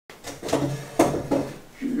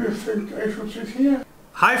You think I should sit here?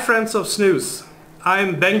 Hi friends of Snus,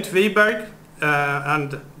 I'm Bengt Wiberg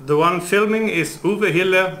and the one filming is Uwe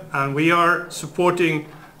Hille, and we are supporting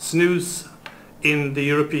Snus in the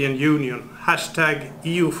European Union. Hashtag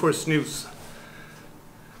EUforsnus.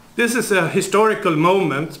 This is a historical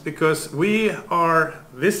moment because we are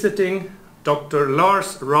visiting Doctor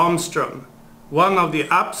Lars Ramström, one of the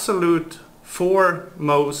absolute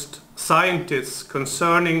foremost scientists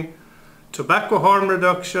concerning tobacco harm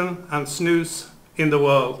reduction and snus in the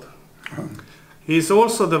world. He is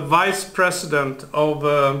also the vice president of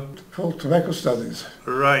for tobacco studies.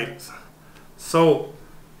 Right. So,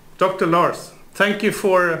 Dr. Lars, thank you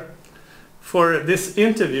for this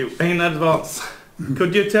interview in advance.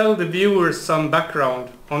 Could you tell the viewers some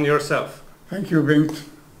background on yourself? Thank you, Bengt.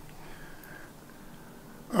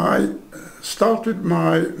 I started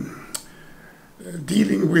my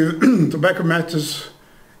dealing with tobacco matters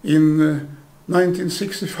in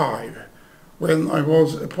 1965, when I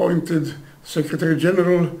was appointed Secretary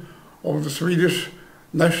General of the Swedish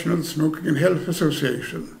National Smoking and Health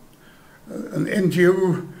Association, an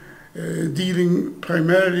NGO dealing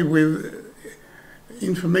primarily with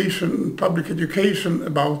information, public education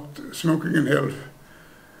about smoking and health.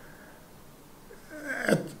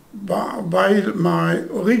 While my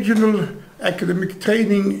original academic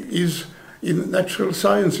training is in natural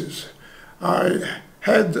sciences, I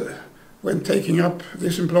had, when taking up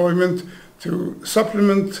this employment, to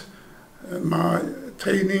supplement my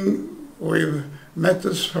training with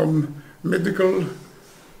matters from medical,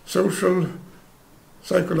 social,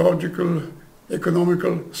 psychological,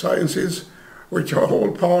 economical sciences, which are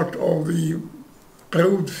all part of the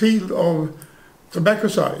broad field of tobacco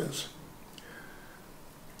science.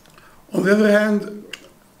 On the other hand,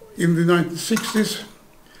 in the 1960s,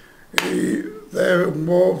 there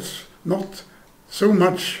was not so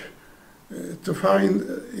much to find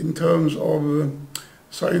in terms of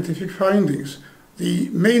scientific findings. The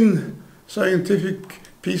main scientific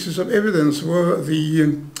pieces of evidence were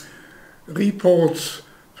the reports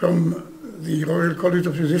from the Royal College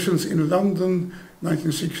of Physicians in London,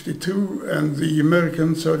 1962, and the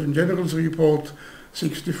American Surgeon General's report,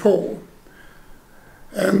 64.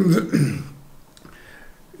 And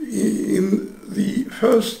in the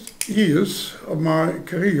first years of my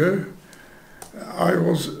career, I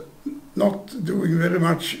was not doing very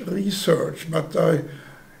much research, but I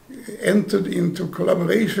entered into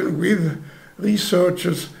collaboration with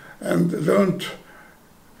researchers and learned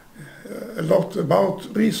a lot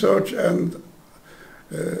about research, and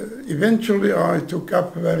eventually I took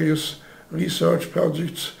up various research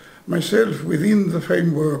projects myself within the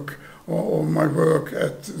framework of my work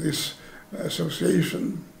at this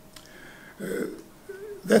association.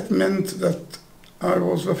 That meant that I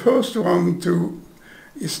was the first one to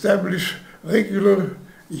establish regular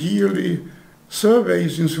yearly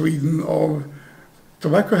surveys in Sweden of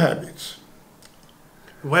tobacco habits.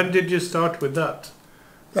 When did you start with that?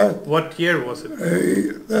 What year was it?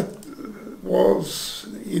 That was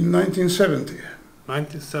in 1970.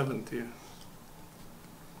 1970.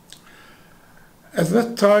 At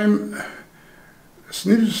that time,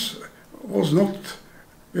 snus was not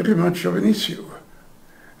very much of an issue.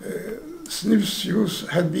 Snus use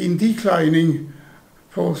had been declining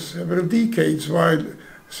for several decades, while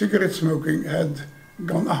cigarette smoking had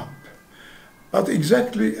gone up. But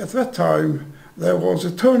exactly at that time, there was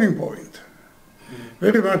a turning point,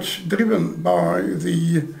 very much driven by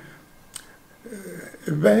the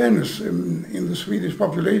awareness in the Swedish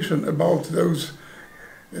population about those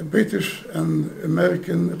British and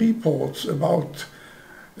American reports about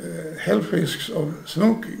health risks of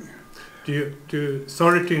smoking.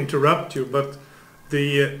 Sorry to interrupt you, but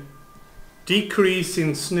the decrease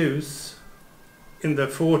in snus in the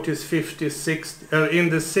 40s, 50s, 60s, in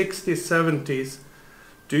the 60s, 70s,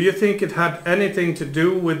 do you think it had anything to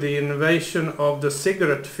do with the innovation of the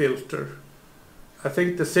cigarette filter? I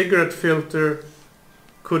think the cigarette filter,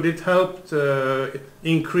 could it help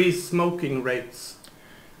increase smoking rates?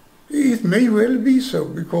 It may well be so,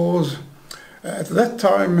 because at that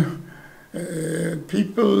time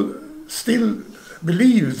people still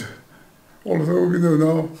believed, although we know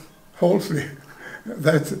now falsely,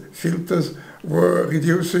 that filters were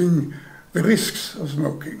reducing the risks of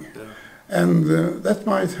smoking. Yeah. And that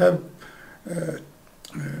might have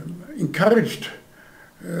encouraged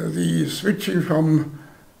the switching from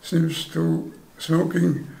snus to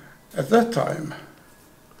smoking at that time.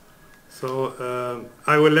 So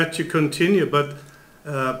I will let you continue, but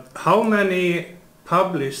how many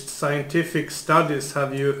published scientific studies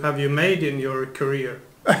have you made in your career?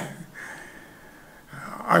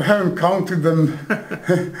 I haven't counted them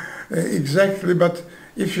exactly, but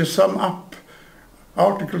if you sum up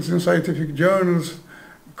articles in scientific journals,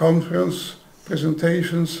 conference,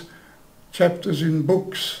 presentations, chapters in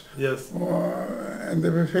books, yes, and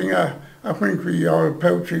everything, I think we are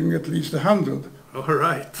approaching at least 100. all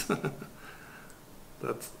right.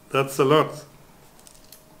 That's a lot.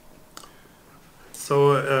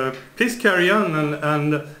 So please carry on,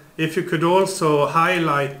 and if you could also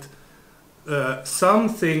highlight some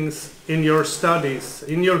things in your studies,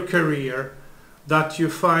 in your career, that you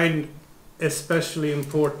find especially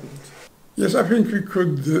important. Yes, I think we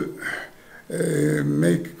could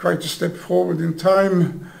make quite a step forward in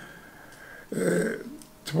time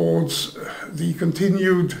towards the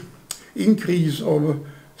continued increase of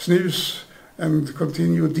snus and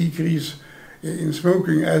continued decrease in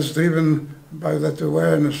smoking as driven by that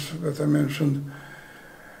awareness that I mentioned.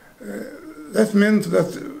 That meant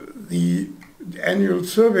that the annual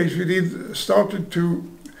surveys we did started to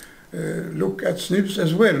look at snus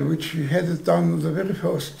as well, which we hadn't done the very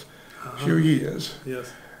first few years.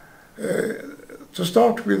 Yes. To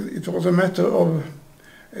start with, it was a matter of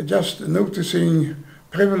just noticing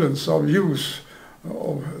prevalence of use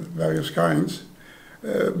of various kinds.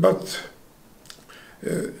 But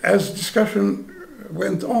as discussion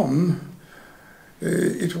went on,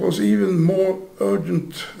 it was even more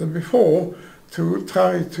urgent than before to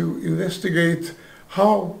try to investigate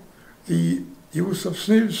how the use of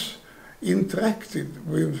snus interacted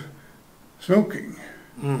with smoking.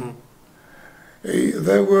 Mm-hmm.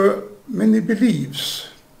 There were many beliefs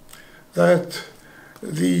that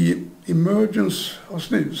the emergence of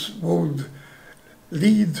snus would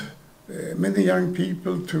lead many young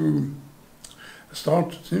people to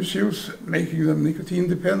start snus use, making them nicotine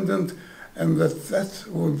dependent, and that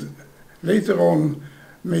would later on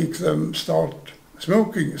make them start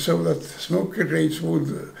smoking, so that smoking rates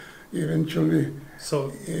would eventually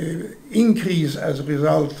increase as a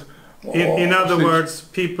result. In other words,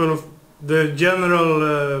 the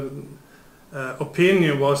general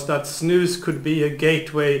opinion was that snus could be a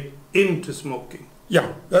gateway into smoking.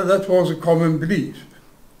 Yeah, that was a common belief.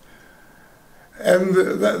 And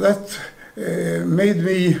that made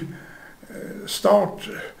me start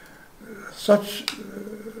such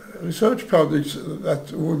research projects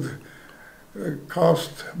that would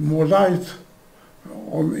cast more light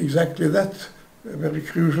on exactly that very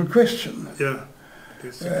crucial question. Yeah,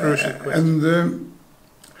 it's a crucial question.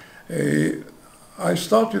 And I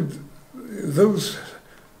started those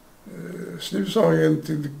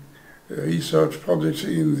snus-oriented research projects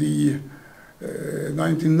in the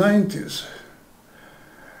 1990s.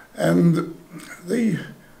 And they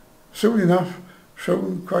soon enough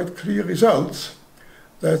showed quite clear results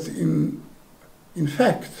that in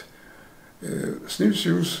fact snus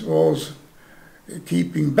use was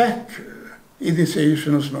keeping back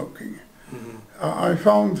initiation of smoking. Mm-hmm. I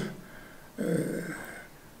found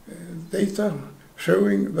data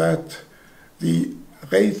showing that the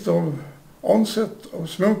rate of onset of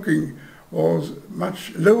smoking was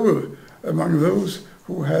much lower among those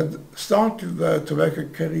who had started their tobacco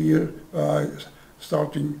career by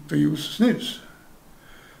starting to use snus.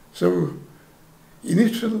 So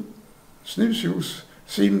initial snus use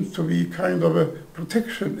seemed to be kind of a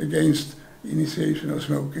protection against initiation of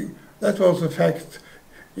smoking. That was a fact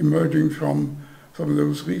emerging from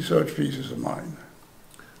those research pieces of mine.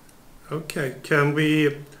 Okay,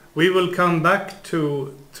 we will come back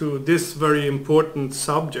to this very important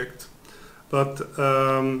subject, but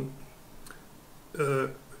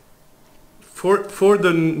for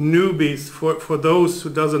the newbies, for those who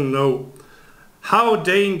doesn't know, how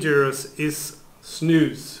dangerous is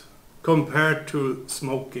snus compared to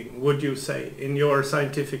smoking, would you say, in your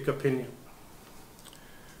scientific opinion?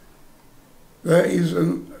 There is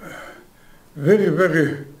a very,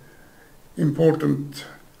 very important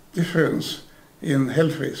difference in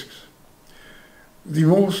health risks. The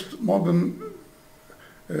most modern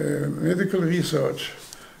medical research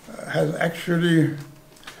has actually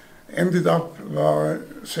ended up by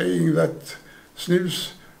saying that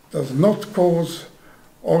snus does not cause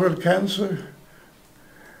oral cancer,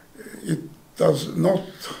 it does not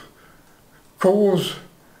cause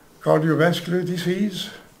cardiovascular disease.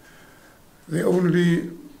 The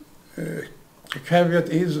only caveat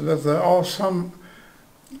is that there are some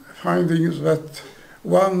findings that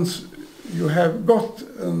once you have got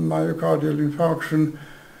a myocardial infarction,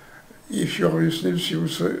 if you're a snus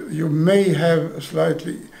user, you may have a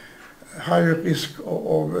slightly higher risk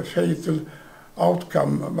of a fatal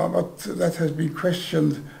outcome, but that has been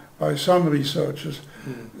questioned by some researchers.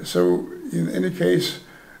 Mm. So in any case,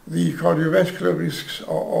 the cardiovascular risks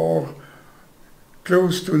are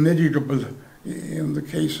close to negligible in the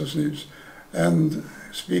case of snus. And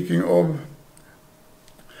speaking of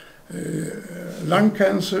lung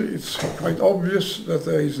cancer, it's quite obvious that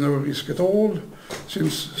there is no risk at all,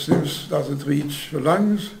 since snus doesn't reach the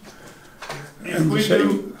lungs. And the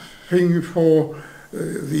same thing for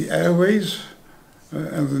the airways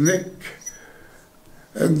and the neck.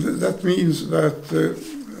 And that means that the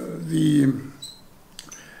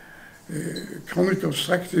chronic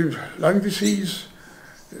obstructive lung disease,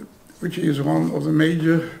 which is one of the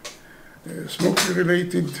major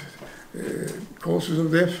smoking-related causes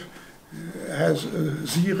of death, has a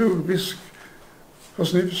zero risk for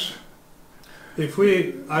snus. If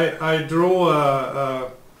I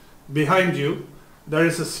draw behind you, there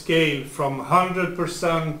is a scale from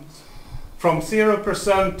 100%, from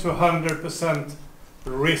 0% to 100%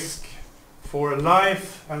 risk for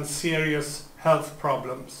life and serious health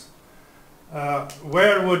problems.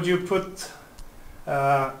 Where would you put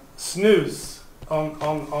snus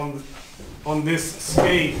on this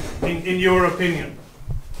scale, in your opinion?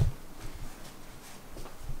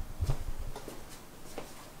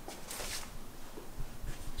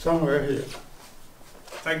 Somewhere here.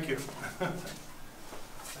 Thank you.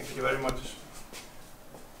 Thank you very much.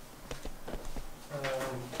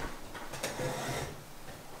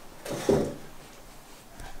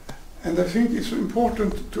 And I think it's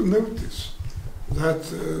important to notice that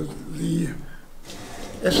the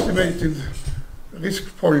estimated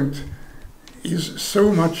risk point is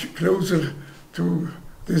so much closer to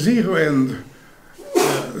the zero end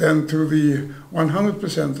than to the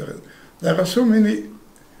 100%. There are so many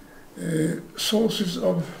sources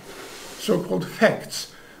of so-called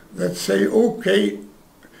facts that say, okay,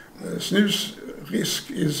 snus risk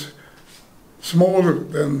is smaller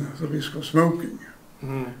than the risk of smoking,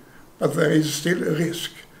 but there is still a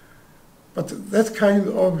risk. But that kind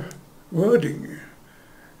of wording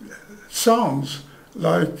sounds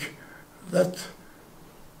like that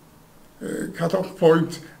cut-off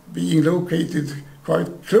point being located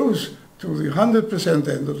quite close to the 100%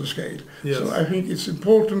 end of the scale. Yes. So I think it's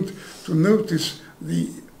important to notice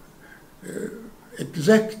the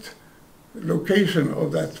exact location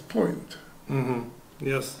of that point.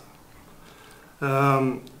 Yes.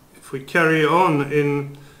 If we carry on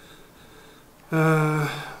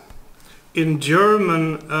in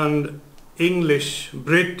German and English,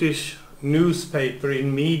 British newspaper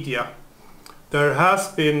in media, there has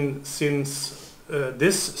been since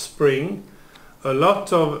this spring a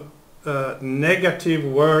lot of negative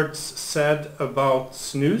words said about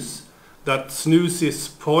snus, that snus is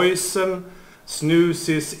poison, snus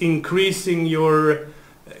is increasing your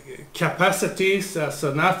capacities as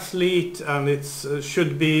an athlete, and it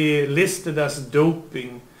should be listed as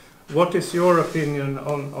doping. What is your opinion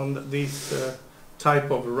on these type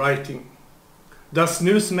of writing? Does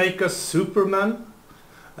snus make us Superman?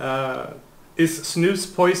 Is snus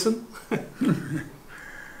poison?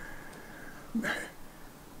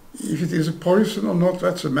 If it is a poison or not,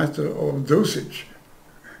 that's a matter of dosage.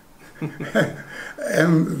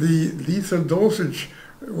 And the lethal dosage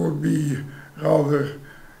would be rather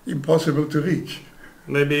impossible to reach.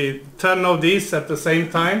 Maybe 10 of these at the same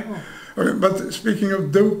time? Okay, but speaking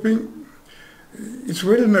of doping, it's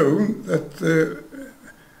well known that,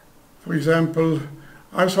 for example,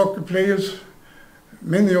 ice hockey players,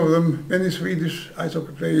 many of them, many Swedish ice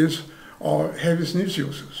hockey players, are heavy snus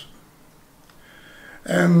users.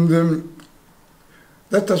 And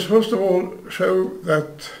that does first of all show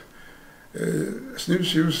that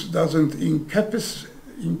snus use doesn't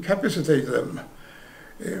incapacitate them.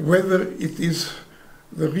 Whether it is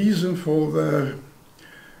the reason for their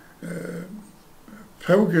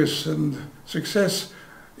progress and success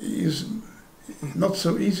is not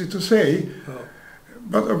so easy to say. Oh.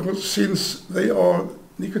 But of course, since they are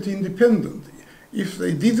nicotine dependent, if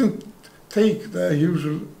they didn't take their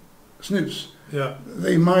usual snus,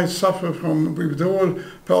 they might suffer from withdrawal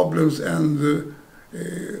problems, and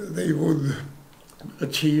they would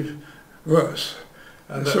achieve worse.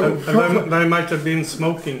 And they might have been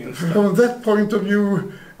smoking and stuff. From that point of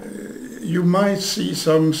view, you might see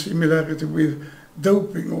some similarity with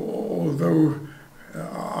doping, although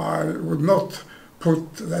I would not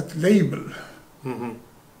put that label.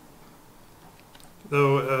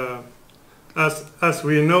 So, as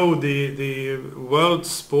we know, the World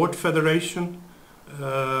Sport Federation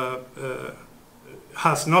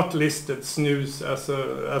has not listed snus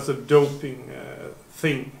as a doping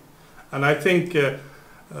thing, and I think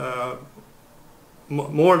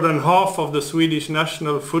more than half of the Swedish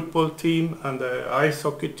national football team and the ice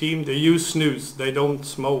hockey team, they use snus. They don't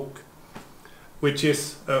smoke, which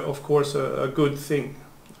is of course a good thing.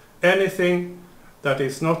 Anything that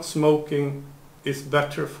is not smoking is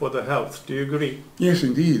better for the health. Do you agree? Yes,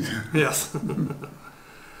 indeed. Yes.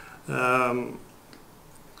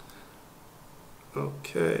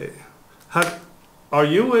 Okay. Are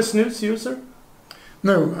you a snus user?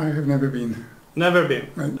 No, I have never been. Never been.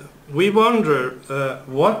 No. We wonder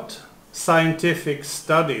what scientific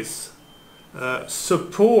studies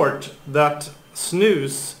support that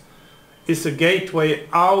snus is a gateway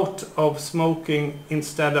out of smoking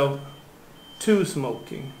instead of to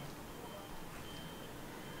smoking.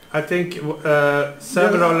 I think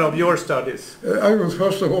several of your studies. I will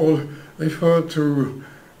first of all refer to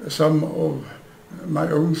some of my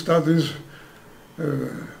own studies.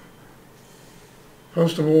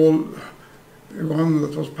 First of all, one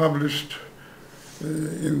that was published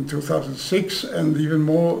in 2006, and even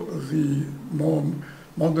more, the more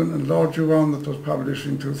modern and larger one that was published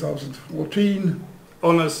in 2014.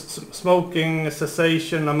 On a smoking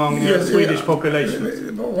cessation among the Swedish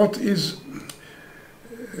population. What is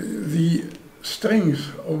the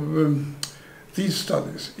strength of these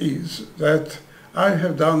studies is that I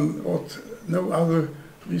have done what no other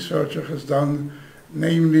researcher has done,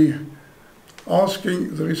 namely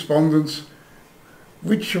asking the respondents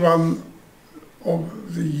which one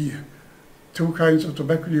of the two kinds of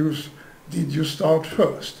tobacco use did you start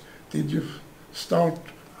first? Did you start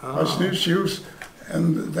by snus use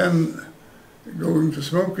and then going to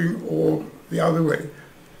smoking, or the other way?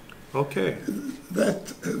 Okay.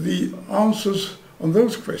 That the answers on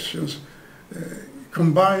those questions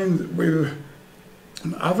combined with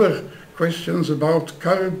other questions about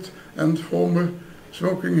current and former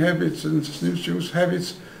smoking habits and snus use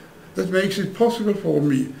habits, that makes it possible for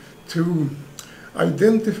me to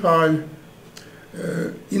identify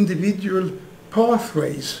individual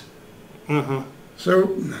pathways. Mm-hmm.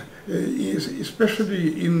 So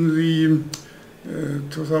especially in the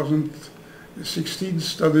 2016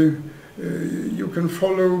 study, you can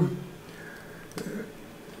follow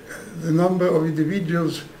the number of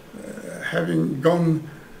individuals having gone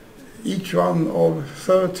each one of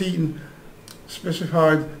 13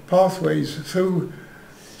 specified pathways through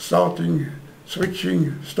starting,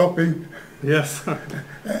 switching, stopping. Yes.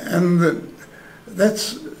 And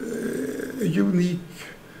that's a unique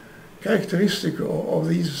characteristic of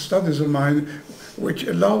these studies of mine, which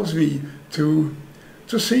allows me to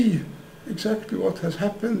see exactly what has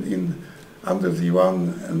happened under the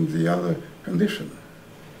one and the other condition.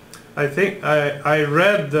 I think I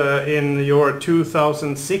read in your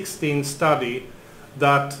 2016 study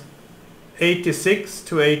that 86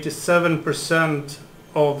 to 87%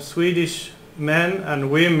 of Swedish men and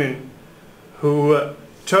women who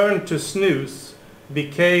turned to snus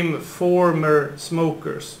became former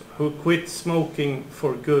smokers who quit smoking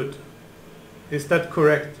for good. Is that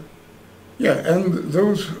correct? Yeah, and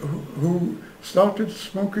those who started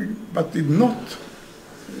smoking but did not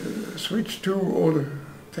switch to or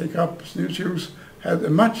take up snus use had a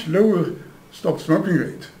much lower stop smoking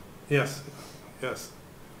rate. Yes, yes.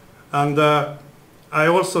 And I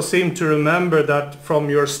also seem to remember that from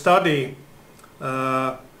your study,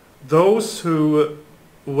 those who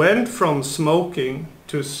went from smoking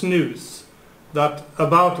to snus, that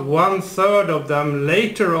about 1/3 of them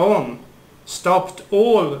later on stopped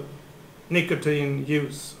all nicotine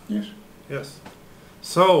use. Yes. Yes.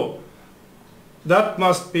 So that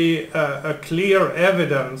must be a clear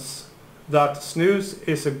evidence that snus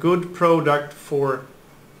is a good product for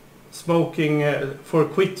smoking, for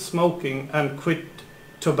quit smoking and quit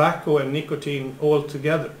tobacco and nicotine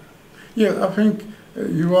altogether. Yeah, I think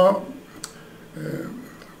you are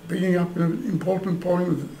bringing up an important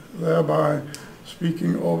point there by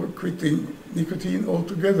speaking of quitting nicotine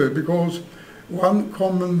altogether, because one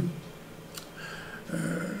common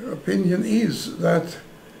opinion is that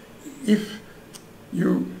if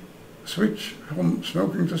you switch from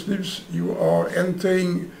smoking to snus, you are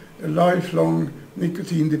entering a lifelong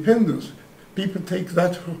nicotine dependence. People take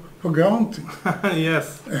that for granted.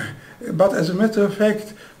 Yes. But as a matter of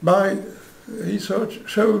fact, my research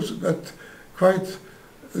shows that quite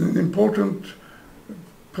an important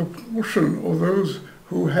proportion of those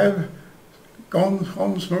who have gone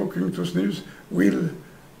from smoking to snus will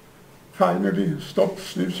finally stop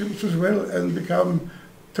snus use as well and become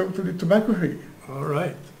totally tobacco free. All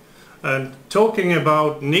right. And talking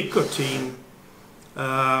about nicotine,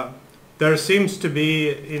 there seems to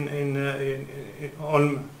be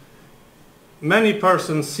on many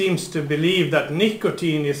persons seems to believe that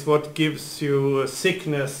nicotine is what gives you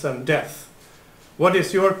sickness and death. What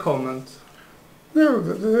is your comment? No,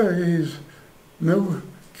 there is no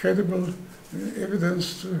credible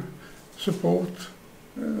evidence to support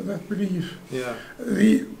that belief. Yeah.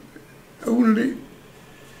 The only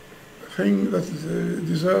thing that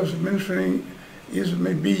deserves mentioning is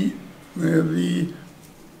maybe the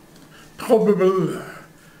probable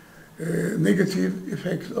negative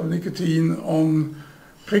effect of nicotine on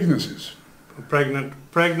pregnancies.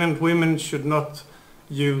 Pregnant women should not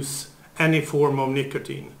use any form of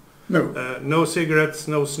nicotine. No. No cigarettes,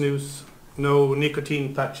 no snus, no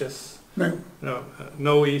nicotine patches. No.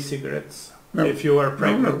 No e-cigarettes. No. If you are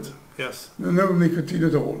pregnant. No. Yes. No nicotine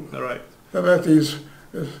at all. All right. That is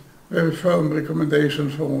a very firm recommendation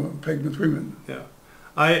for pregnant women. Yeah.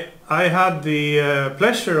 I had the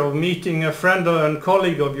pleasure of meeting a friend and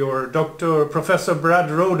colleague of your, Professor Brad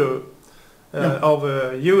Rodo of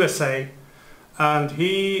USA, and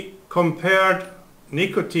he compared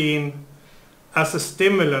nicotine as a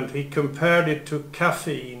stimulant. He compared it to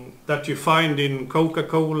caffeine that you find in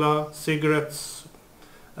Coca-Cola, cigarettes,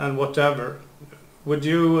 and whatever. Would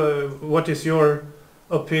you? What is your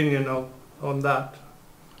opinion on that?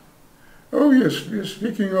 Oh yes, we're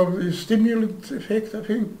speaking of the stimulant effect. I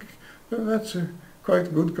think that's a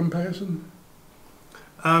quite good comparison.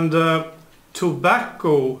 And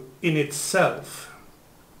tobacco in itself,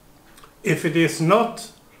 if it is not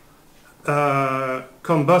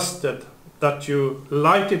combusted, that you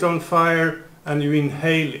light it on fire and you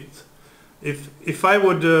inhale it. If I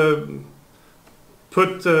would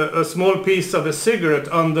put a small piece of a cigarette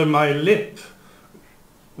under my lip,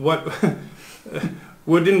 what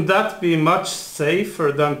wouldn't that be much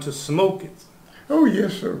safer than to smoke it? Oh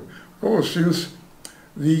yes, of course, since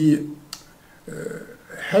the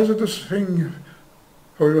hazardous thing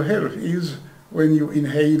for your health is when you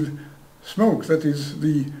inhale smoke, that is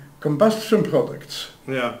the combustion products.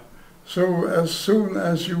 Yeah. So as soon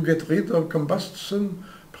as you get rid of combustion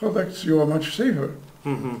products, you are much safer.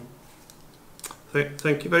 Mm-hmm.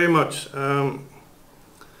 Thank you very much.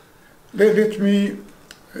 Let me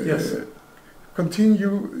yes.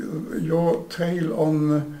 Continue your tale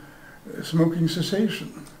on smoking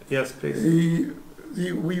cessation. Yes, please.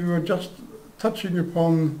 We were just touching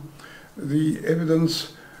upon the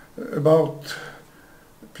evidence about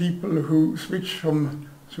people who switch from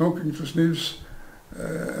smoking to snus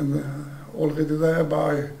and already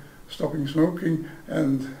thereby stopping smoking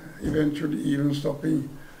and eventually even stopping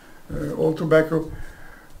all tobacco.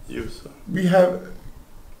 Use. We have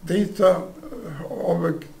data of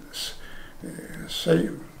a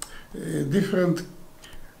different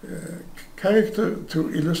character to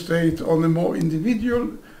illustrate on a more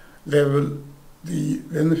individual level the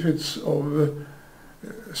benefits of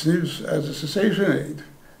snus as a cessation aid.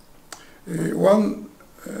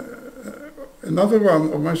 Another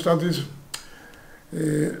one of my studies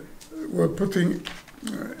were putting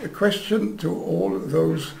a question to all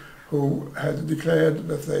those who had declared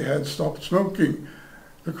that they had stopped smoking.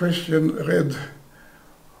 The question read,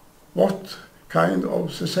 what kind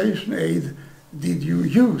of cessation aid did you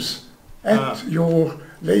use at your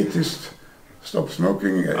latest stop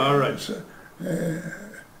smoking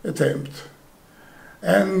attempt?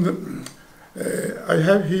 And I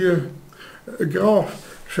have here a graph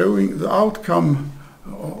showing the outcome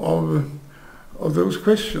of those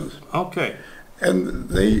questions. Okay. And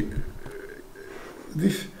these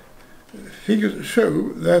figures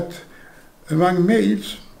show that among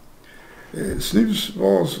males, snus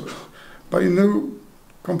was by no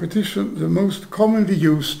competition the most commonly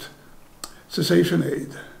used cessation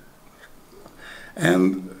aid.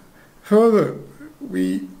 And further,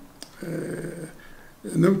 we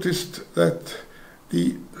noticed that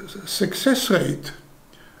the success rate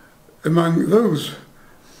among those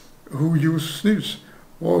who use snus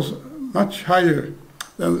was much higher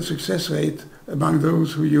than the success rate among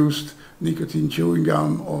those who used nicotine chewing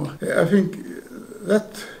gum. Or I think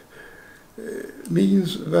that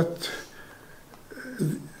means that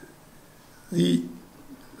the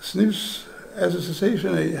snus as a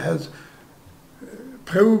cessation aid has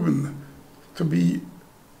proven to be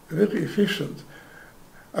very efficient.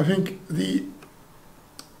 I think the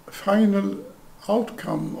final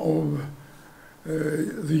outcome of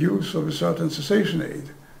the use of a certain cessation aid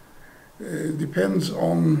depends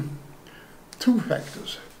on two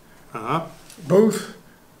factors. Both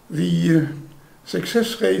the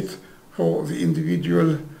success rate for the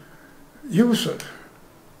individual user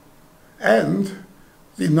and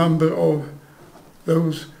the number of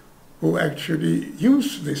those who actually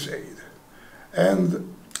use this aid.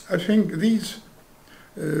 And I think these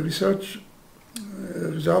research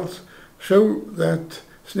results show that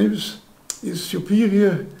snus is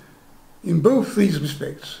superior in both these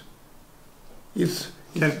respects. It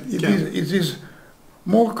is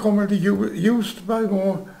more commonly used by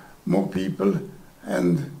more people,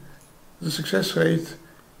 and the success rate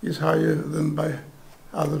is higher than by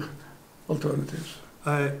other alternatives.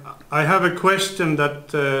 I have a question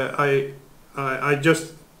that I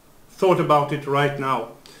just thought about it right now.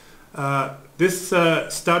 This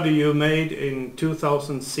study you made in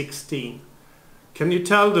 2016, can you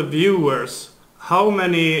tell the viewers how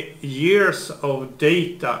many years of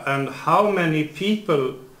data and how many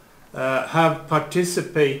people have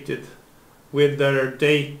participated with their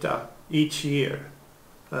data each year,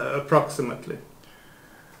 approximately?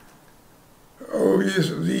 Oh yes,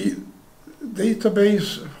 the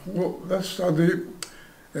database, well, that study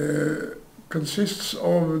consists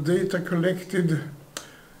of data collected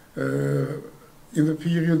in the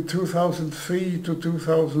period 2003 to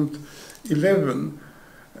 2011,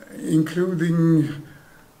 including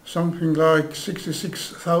something like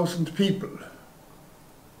 66,000 people.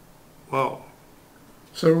 Wow.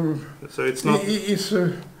 So it's not... It's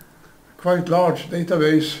a quite large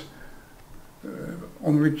database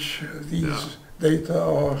on which these data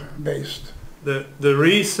are based. The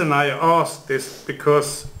reason I asked this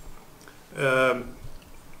because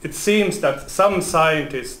it seems that some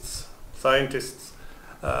scientists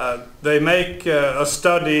they make a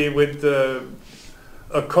study with a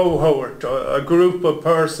cohort, or a group of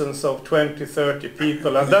persons of 20-30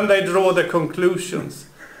 people, and then they draw the conclusions.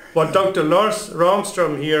 What Dr. Lars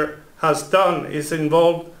Ramström here has done is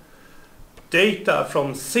involved data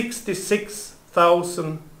from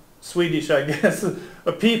 66,000 Swedish, I guess,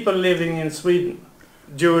 people living in Sweden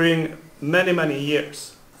during many, many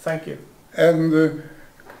years. Thank you. And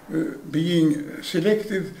being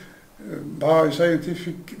selected by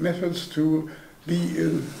scientific methods to be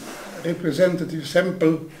a representative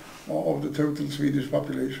sample of the total Swedish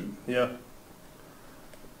population. Yeah.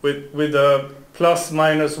 With a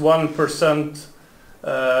 ±1%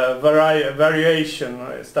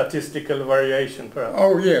 variation, statistical variation, perhaps.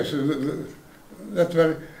 Oh yes, that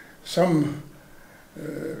were some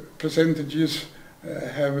percentages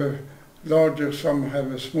have a larger, some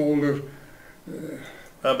have a smaller.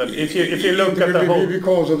 But if you look at the whole,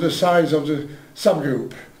 because of the size of the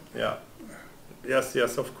subgroup. Yeah.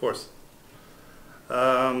 Yes, of course.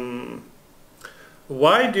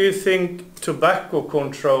 Why do you think tobacco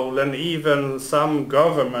control and even some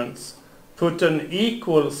governments put an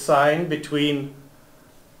equal sign between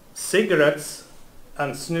cigarettes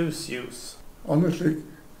and snus use? Honestly,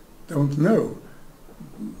 don't know.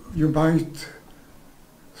 You might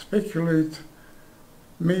speculate.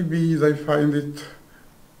 Maybe they find it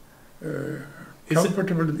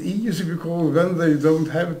comfortable and easy because then they don't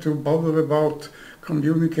have to bother about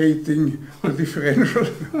communicating the differential.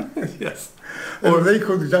 Yes. Or they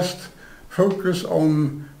could just focus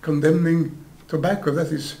on condemning tobacco.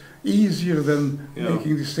 That is easier than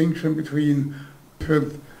making distinction between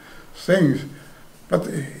different things. But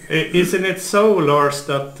isn't it so, Lars,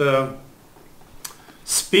 that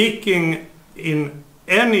speaking in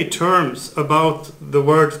any terms about the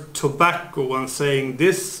word tobacco and saying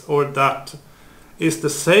this or that is the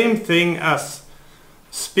same thing as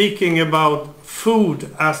speaking about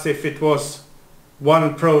food as if it was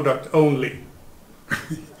one product only?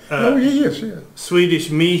 Oh yes. Swedish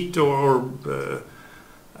meat or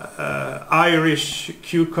Irish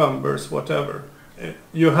cucumbers, whatever.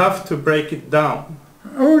 You have to break it down.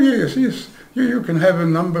 Oh yes. You can have a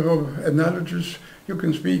number of analogies. You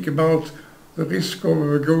can speak about the risk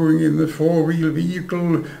of going in a four-wheel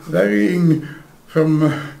vehicle, varying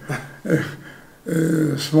from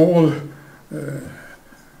small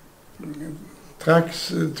trucks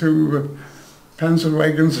to pencil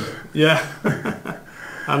wagons. Yeah.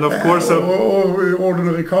 And of course, or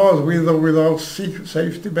ordinary cars with or without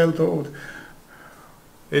safety belt.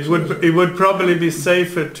 It would probably be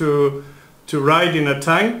safer to ride in a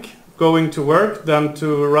tank going to work than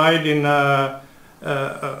to ride in a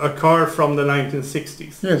car from the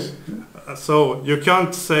 1960s. Yes. So you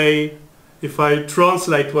can't say, if I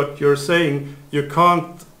translate what you're saying, you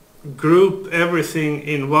can't group everything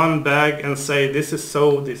in one bag and say this is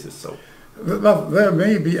so, this is so. But there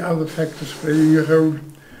may be other factors playing a role.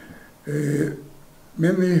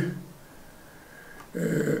 Many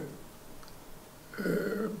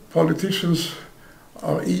politicians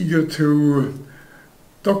are eager to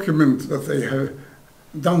document that they have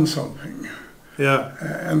done something. Yeah.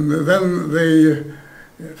 And then they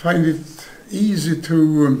find it easy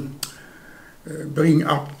to bring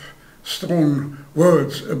up strong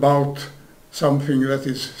words about something that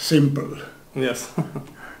is simple. Yes.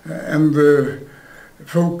 And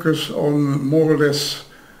focus on more or less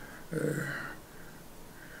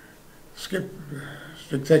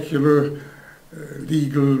spectacular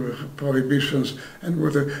legal prohibitions and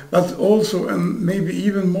whatever, but also, and maybe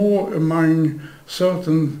even more among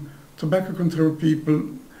certain tobacco control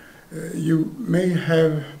people, you may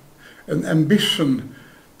have an ambition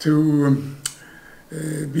to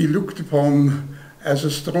be looked upon as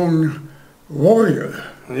a strong warrior.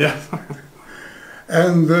 Yeah.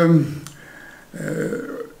 And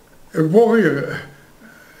a warrior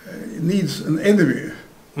needs an enemy.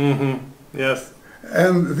 Mm-hmm. Yes.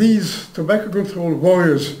 And these tobacco control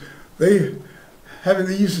warriors, they have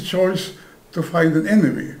an easy choice to find an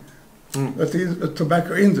enemy. That is the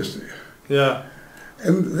tobacco industry. Yeah.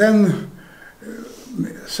 And then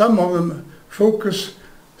some of them focus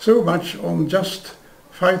so much on just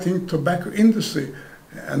fighting tobacco industry,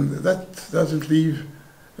 and that doesn't leave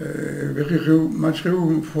much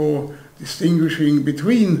room for distinguishing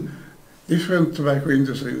between different tobacco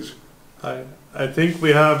industries. I think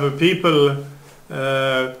we have people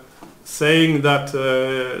saying that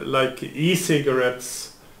like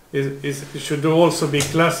e-cigarettes should also be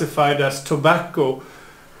classified as tobacco,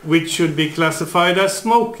 which should be classified as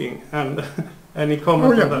smoking. And any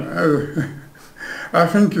comment on that? I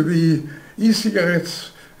think the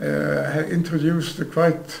e-cigarettes have introduced a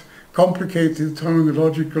quite complicated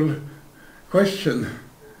terminological question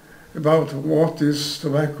about what is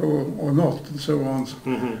tobacco or not, and so on.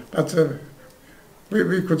 Mm-hmm. But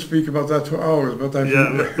we could speak about that for hours. But I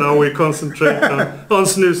think now we concentrate on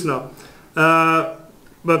snus now.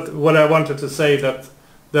 But what I wanted to say that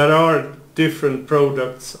there are different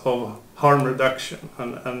products of harm reduction,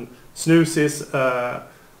 and snus is a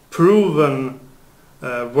proven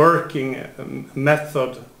working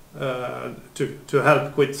method to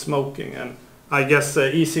help quit smoking, and I guess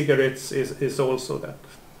e-cigarettes is also that.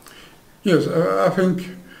 Yes, I think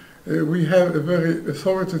we have a very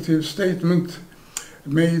authoritative statement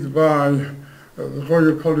made by the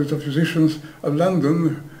Royal College of Physicians of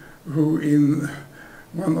London, who in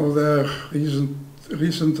one of their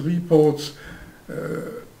recent reports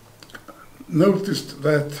noticed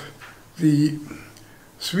that the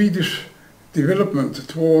Swedish development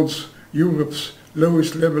towards Europe's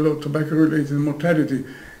lowest level of tobacco-related mortality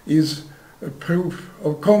is a proof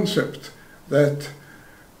of concept that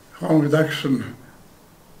harm reduction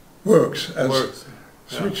works, as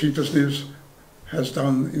switching to snus has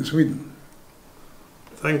done in Sweden.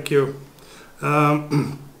 Thank you.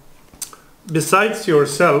 Besides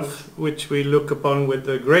yourself, which we look upon with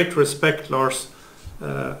great respect, Lars,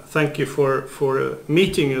 thank you for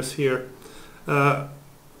meeting us here.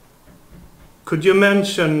 Could you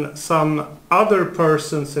mention some other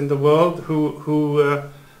persons in the world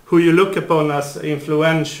who you look upon as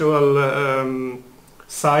influential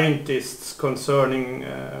scientists concerning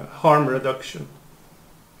harm reduction?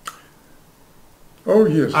 Oh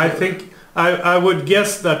yes. I think I would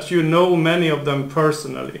guess that you know many of them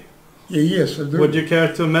personally. Yes, I do. Would you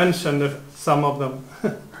care to mention some of them?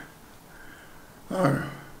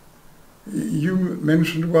 You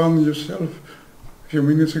mentioned one yourself a few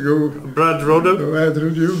minutes ago. Brad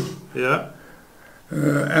Rodew. Yeah.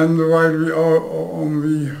 And while we are on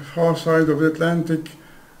the far side of the Atlantic,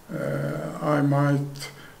 I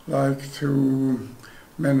might like to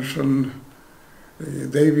mention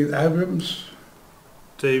David Evans.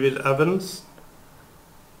 David Evans.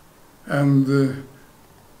 And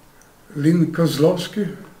Lynn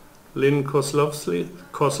Kozlowski. Lynn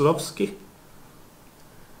Kozlowski.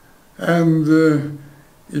 And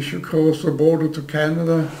if you cross the border to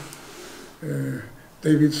Canada,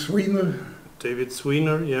 David Sweener. David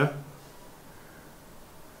Sweener, yeah.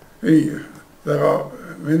 There are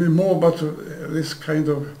many more, but this kind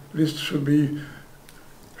of list should be...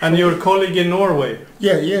 And your colleague in Norway?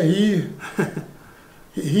 Yeah, he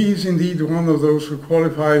is indeed one of those who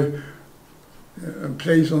qualify a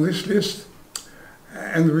place on this list.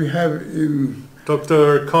 And we have in...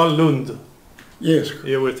 Dr. Carl Lund. Yes.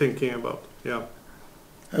 You were thinking about, yeah.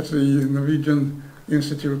 At the Norwegian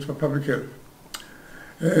Institute for Public Health.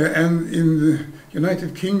 And in the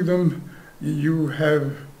United Kingdom, you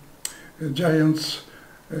have giants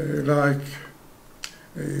like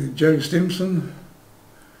Jerry Stimson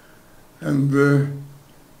and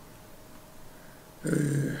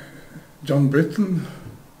John Britton,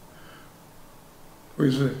 who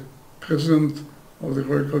is the president of the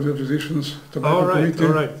Royal College of Physicians Tobacco Committee.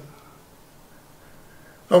 All right.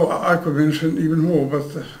 Oh, I could mention even more,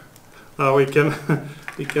 but we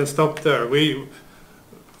can stop there.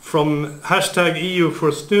 From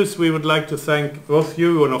 #EUforsnus, we would like to thank both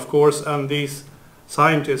you and, of course, and these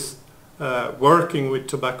scientists working with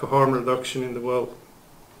tobacco harm reduction in the world.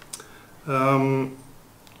 One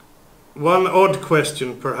odd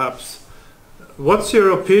question, perhaps. What's your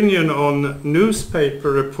opinion on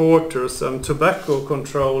newspaper reporters and tobacco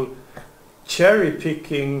control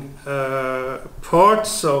cherry-picking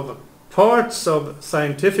parts of parts of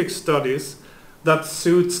scientific studies that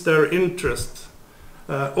suits their interest,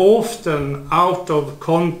 often out of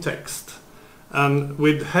context and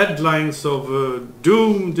with headlines of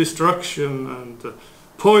doom, destruction and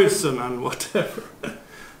poison and whatever.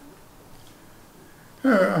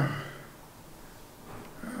 I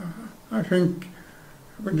think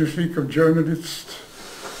when you speak of journalists,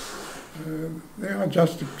 they are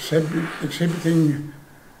just exhibiting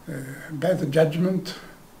bad judgment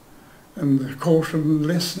and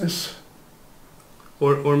cautionlessness.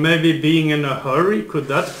 Or maybe being in a hurry, could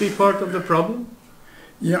that be part of the problem?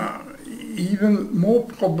 Yeah, even more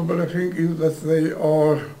probable I think is that they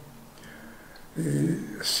are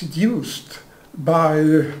seduced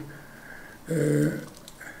by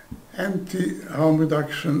anti-harm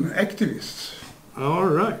reduction activists. All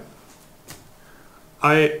right.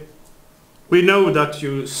 We know that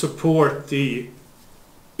you support the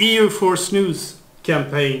EUforsnus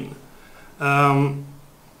campaign, and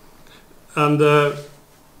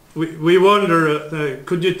we wonder,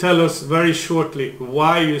 could you tell us very shortly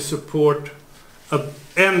why you support an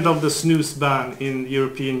end of the snus ban in the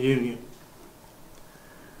European Union?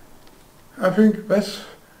 I think that's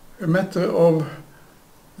a matter of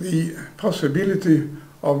the possibility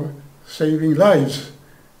of saving lives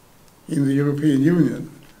in the European Union.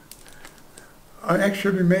 I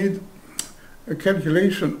actually made a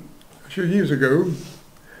calculation a few years ago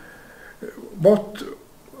what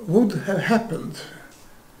would have happened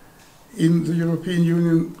in the European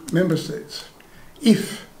Union member states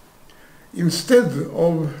if, instead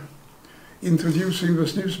of introducing the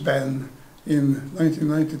snus ban in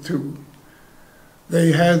 1992,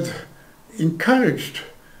 they had encouraged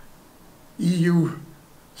EU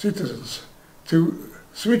citizens to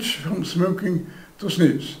switch from smoking to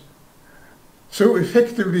snus. So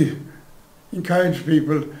effectively encourage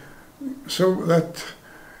people so that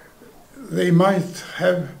they might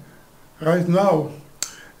have right now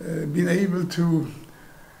been able to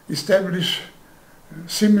establish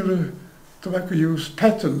similar tobacco use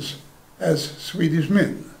patterns as Swedish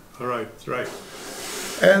men. Right, right.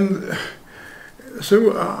 And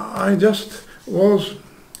so I just was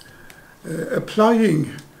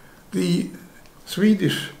applying the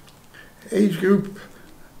Swedish age group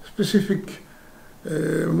specific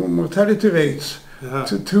mortality rates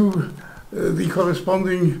to the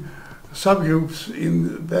corresponding subgroups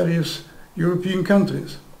in various European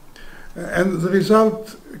countries. And the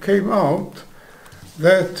result came out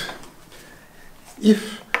that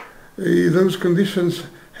if those conditions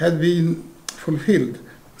had been fulfilled.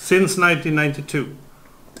 Since 1992?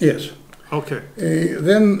 Yes. Okay.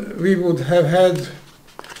 Then we would have had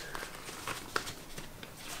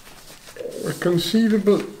a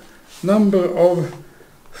conceivable number of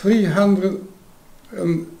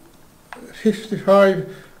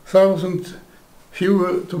 355,000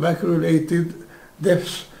 fewer tobacco-related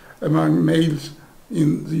deaths among males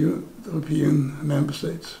in the European member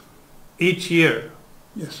states. Each year?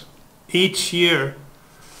 Yes. Each year.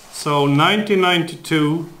 So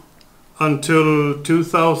 1992 until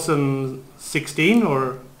 2016,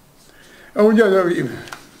 or? Oh, yeah.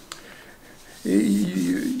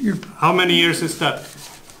 How many years is that?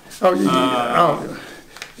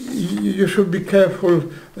 You should be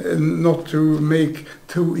careful not to make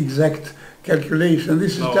too exact calculation.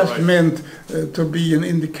 This is just meant to be an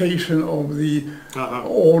indication of the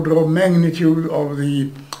order of magnitude of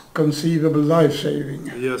the conceivable life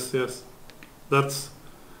saving. Yes, yes. That's.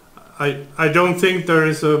 I don't think there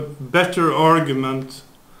is a better argument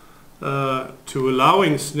to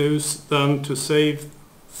allowing snus than to save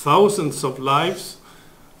thousands of lives,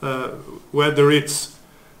 whether it's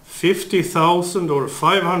 50,000 or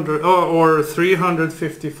 500 or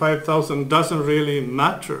 355,000 doesn't really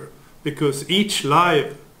matter, because each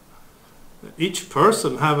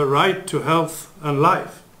person have a right to health and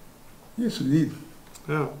life. Yes, indeed.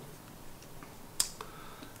 Yeah.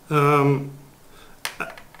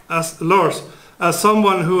 Lars, as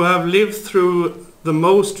someone who have lived through the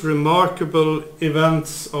most remarkable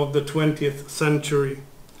events of the 20th century,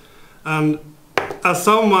 and as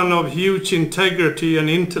someone of huge integrity and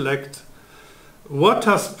intellect, what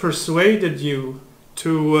has persuaded you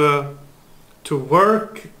to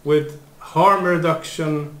work with harm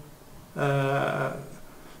reduction, the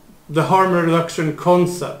harm reduction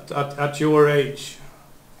concept at your age?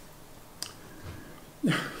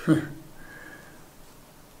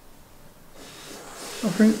 I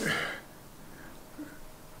think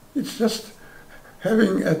it's just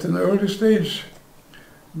having at an early stage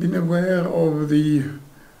been aware of the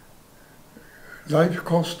life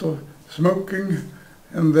cost of smoking,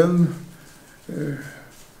 and then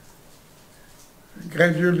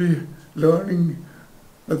gradually learning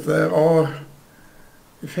that there are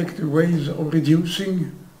effective ways of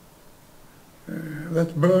reducing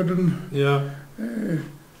that burden. Yeah.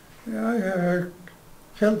 I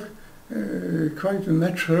felt quite a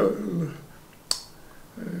natural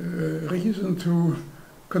reason to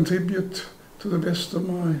contribute to the best of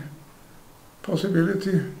my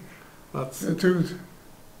possibility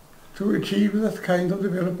to achieve that kind of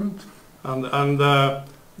development. And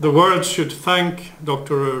the world should thank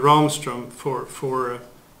Dr. Ramström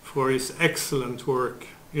for his excellent work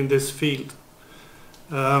in this field.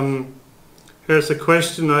 Here's a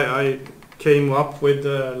question I came up with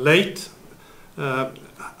late.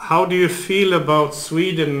 How do you feel about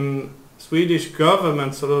Swedish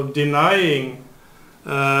government sort of denying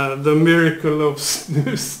the miracle of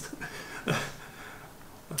snus?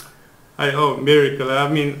 Miracle, I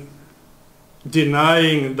mean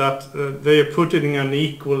denying that they are putting an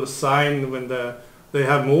equal sign when they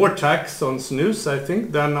have more tax on snus, I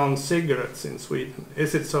think, than on cigarettes in Sweden.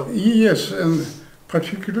 Is it so? Yes, and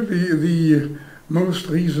particularly the most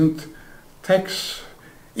recent tax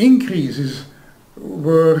increases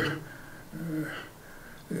were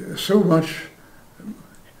so much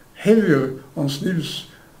heavier on snus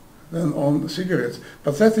than on cigarettes.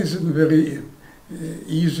 But that is a very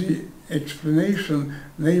easy explanation,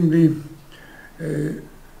 namely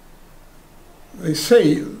they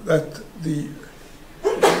say that the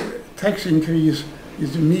tax increase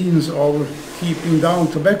is the means of keeping down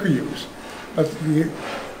tobacco use, but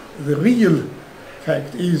the real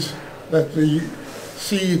fact is that they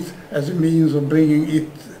see it as a means of bringing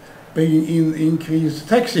in increased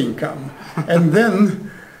tax income, and then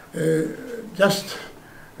just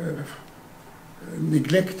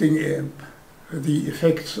neglecting the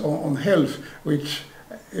effects on health, which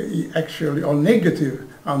actually are negative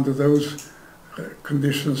under those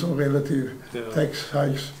conditions of relative tax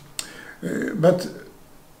hikes. But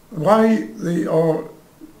why they are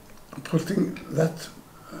putting that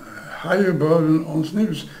higher burden on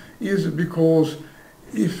snus is because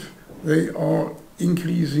if they are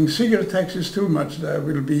increasing cigarette taxes too much, there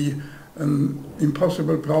will be an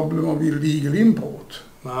impossible problem of illegal import.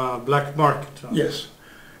 Black market. Yes.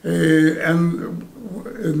 And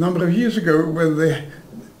a number of years ago, when they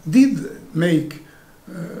did make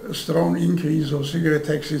a strong increase of cigarette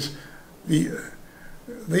taxes,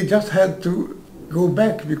 they just had to go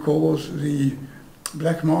back because the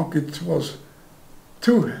black market was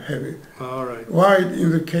too heavy. All right. While in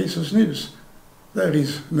the case of snus, there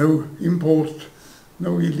is no import,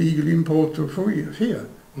 no illegal import to fear.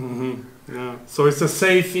 Mm-hmm. Yeah. So it's a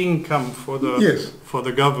safe income for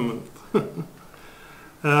the government.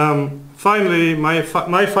 Finally, my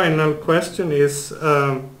final question is,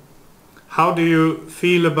 how do you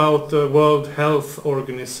feel about the World Health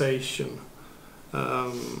Organization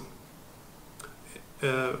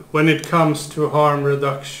when it comes to harm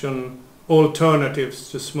reduction alternatives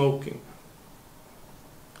to smoking?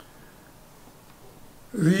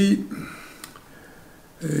 The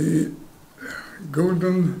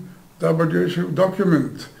Golden WHO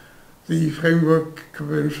document, the Framework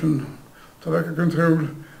Convention on Tobacco Control,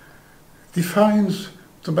 defines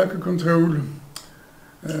tobacco control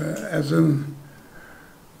as a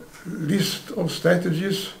list of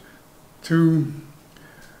strategies to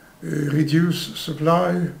reduce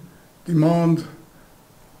supply, demand,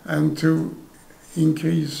 and to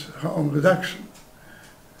increase harm reduction.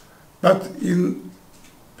 But in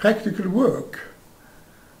practical work,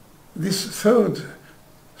 this third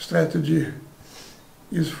strategy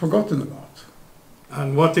is forgotten about.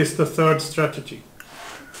 And what is the third strategy?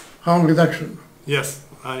 Harm reduction. Yes,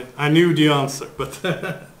 I knew the answer, but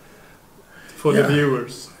for the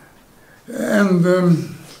viewers. And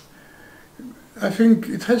I think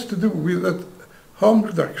it has to do with that harm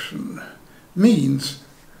reduction means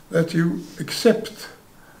that you accept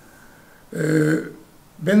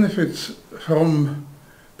benefits from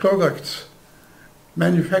products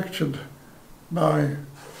manufactured by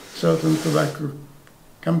certain tobacco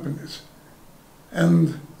companies.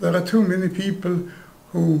 And there are too many people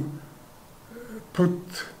who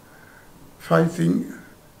put fighting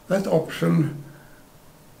that option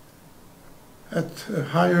at a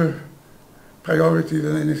higher priority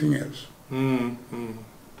than anything else. Mm-hmm.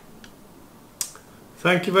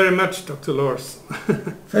 Thank you very much, Dr. Lars.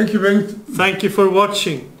 Thank you, Bengt. Thank you for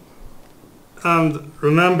watching. And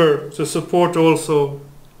remember to support also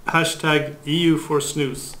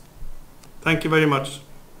 #EUforsnus. Thank you very much.